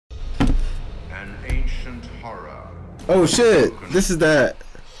ancient horror. Oh shit! This is that.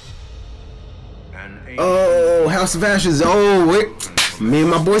 Oh, House of Ashes. Oh wait, me and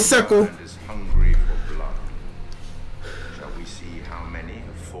my boy Circle. Is hungry for blood. Shall we see how many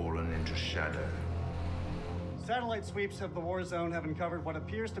have fallen into shadow? Satellite sweeps of the war zone have uncovered what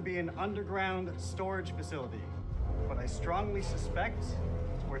appears to be an underground storage facility, but I strongly suspect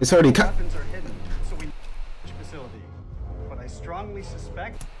where it's already weapons are hidden. So we facility, but I strongly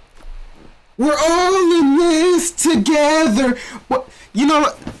suspect we're all in this together. What? You know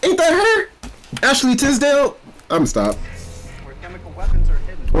what? Ain't that her? Ashley Tisdale? I'm stop. Where chemical weapons are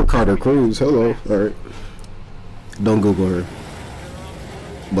hidden. Or Carter Cruz. Hello. All right. Don't Google her.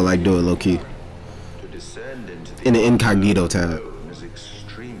 But like, do it low key. To descend into In the incognito tab. is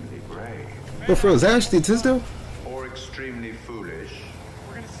extremely brave. But for us, Ashley Tisdale? Or extremely foolish.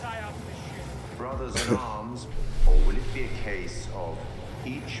 We're gonna psy out this shit. Brothers in arms, or will it be a case of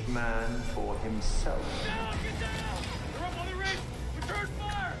each man for himself? Down, get down! They're up on the ridge! Return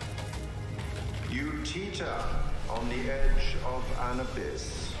fire! You teeter on the edge of an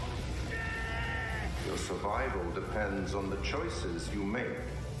abyss. Your survival depends on the choices you make.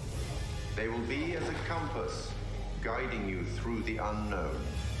 They will be as a compass, guiding you through the unknown.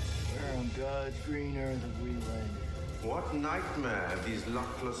 Where on God's green earth have we landed? What nightmare have these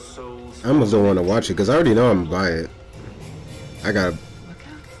luckless souls? I almost don't want to watch it because I already know I'm gonna buy it. I gotta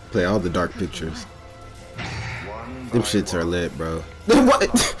play all the dark pictures. Them shits are lit, bro.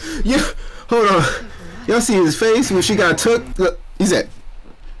 What? You hold on. Y'all see his face when she got took? Look, he's at.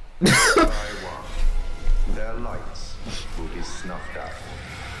 By one, their lights will be snuffed out.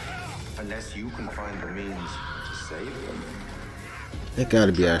 Unless you can find the means to save them. That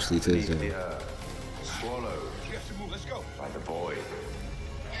gotta be Ashley Beneath Tisdale. the earth, swallowed by the void.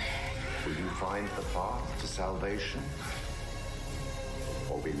 Will you find the path to salvation?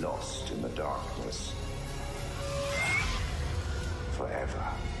 Or be lost in the darkness forever?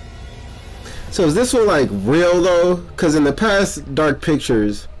 So is this one like real though? Cause in the past dark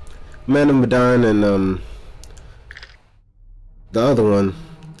pictures, Man of Medan and the other one,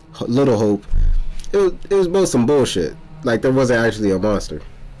 Little Hope, it was both some bullshit. Like there wasn't actually a monster.